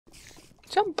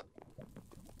Jump.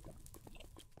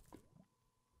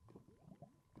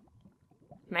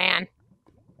 Man.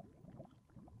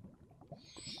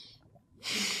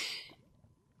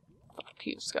 Fuck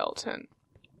you, skeleton.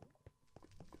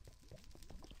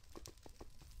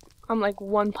 I'm like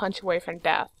one punch away from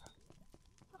death.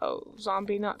 Oh,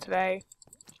 zombie, not today.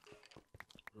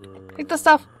 Take the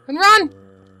stuff and run!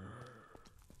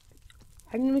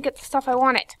 I didn't even get the stuff I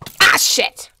wanted. Ah,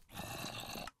 shit!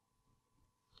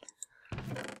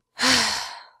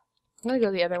 I'm gonna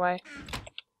go the other way.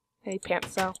 I need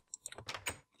pants though.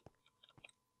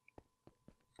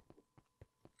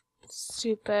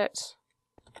 Stupid.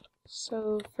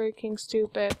 So freaking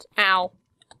stupid. Ow.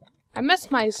 I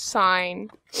missed my sign.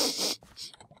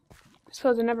 I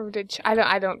suppose I never did.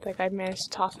 I don't think I managed to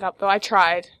toss it up, though I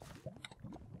tried.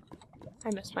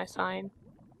 I missed my sign.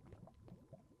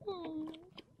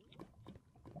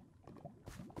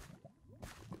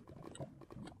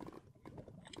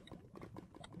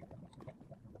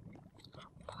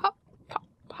 Pop, pop,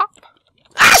 pop.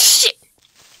 Ah, shit!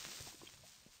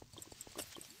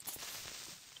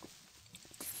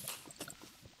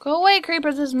 Go away,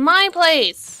 creepers. This is my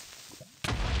place.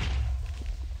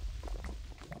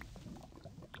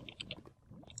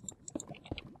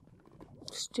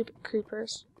 Stupid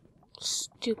creepers.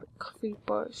 Stupid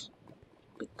creepers.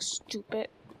 Big stupid.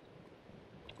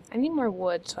 I need more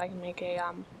wood so I can make a,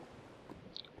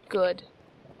 good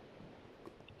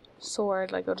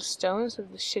sword. Like, go to stone instead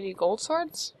of the shitty gold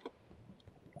swords.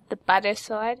 The butter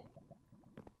sword.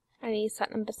 I need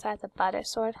something besides the butter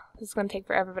sword. This is gonna take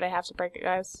forever, but I have to break it,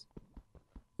 guys.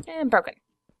 And broken.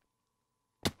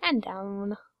 And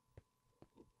down.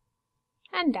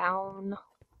 And down.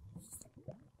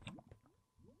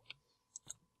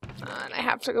 And I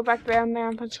have to go back down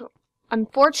there,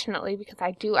 unfortunately, because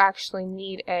I do actually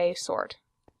need a sword.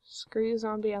 Screw you,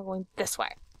 zombie, I'm going this way.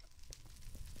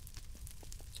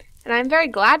 And I'm very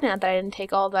glad now that I didn't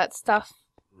take all that stuff.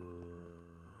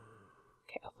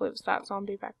 Okay, hopefully it was that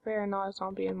zombie back there, and not a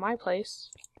zombie in my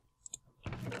place.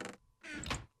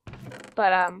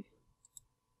 But,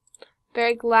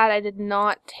 very glad I did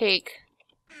not take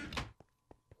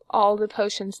all the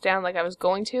potions down like I was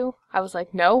going to. I was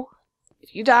like, no.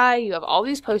 If you die, you have all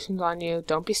these potions on you.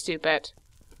 Don't be stupid.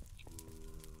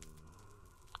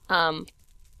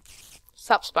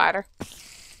 Sup, spider?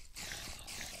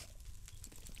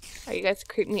 Are you guys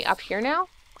creeping me up here now?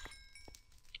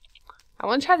 I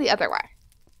want to try the other way.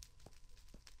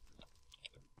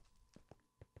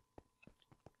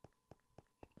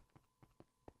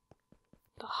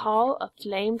 The Hall of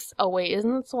Flames. Oh wait,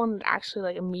 isn't this the one that actually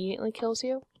like immediately kills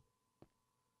you?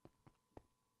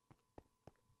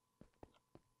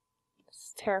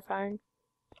 Terrifying.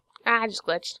 Ah, I just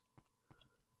glitched.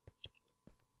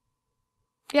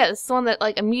 Yeah, this is the one that,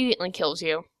 like, immediately kills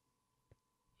you.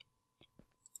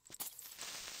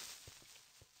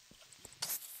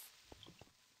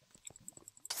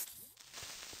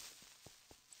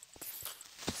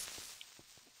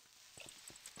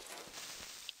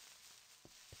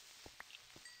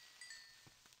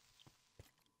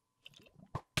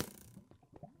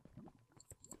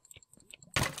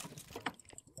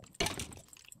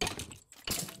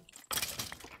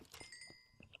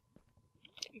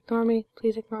 Ignore me.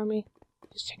 Please ignore me.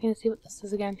 Just checking to see what this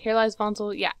is again. Here lies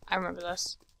Vonzel. Yeah, I remember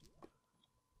this.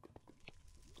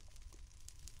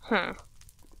 Huh.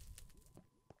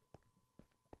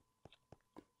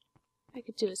 I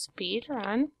could do a speed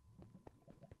run.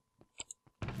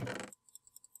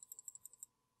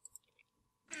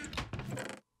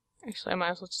 Actually, I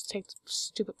might as well just take the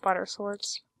stupid butter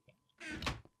swords.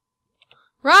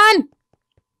 Run!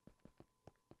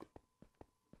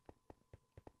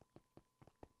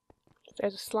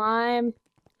 There's a slime.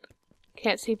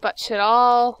 Can't see butt shit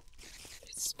all.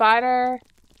 Spider.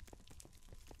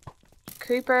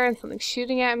 Creeper and something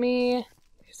shooting at me.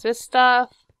 There's this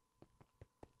stuff.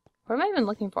 What am I even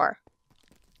looking for?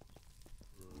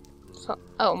 So,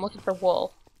 oh, I'm looking for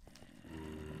wool.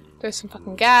 There's some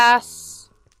fucking gas.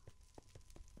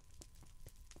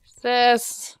 There's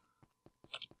this.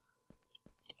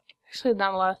 Actually,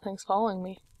 not a lot of things following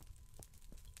me.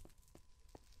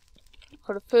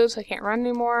 Go to food so I can't run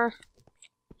anymore.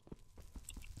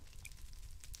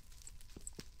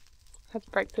 I have to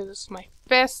break through this with my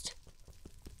fist.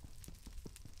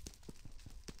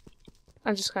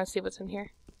 I'm just gonna see what's in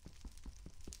here.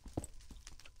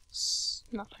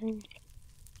 Nothing.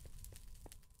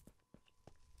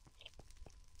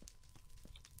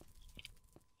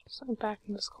 So I'm back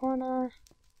in this corner.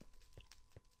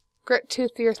 Grit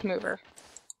tooth the earth mover.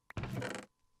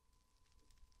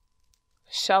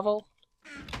 Shovel.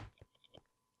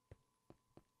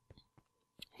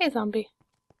 Hey, zombie.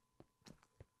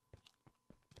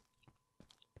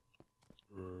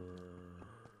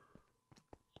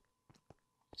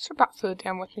 brought food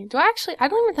down with me. Do I actually? I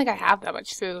don't even think I have that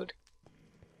much food.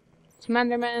 Some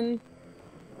Endermen.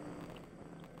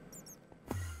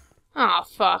 Oh,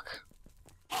 fuck.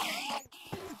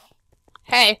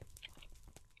 Hey.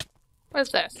 What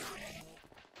is this?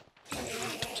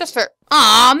 Just for...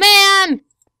 Aw, man!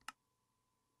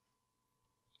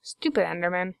 Stupid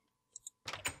Enderman.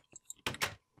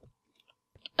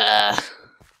 Ugh.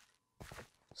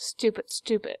 Stupid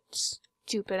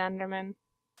Enderman.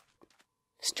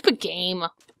 Stupid game.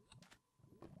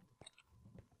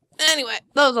 Anyway,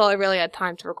 that was all I really had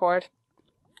time to record.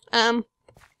 This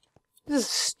is a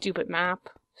stupid map.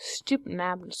 Stupid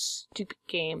map and stupid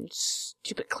game.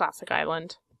 Stupid classic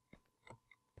island.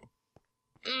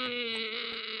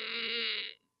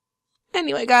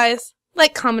 Anyway, guys,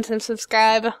 like, comment, and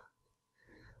subscribe.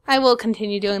 I will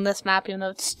continue doing this map even though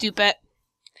it's stupid.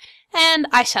 And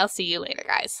I shall see you later,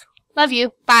 guys. Love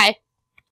you. Bye.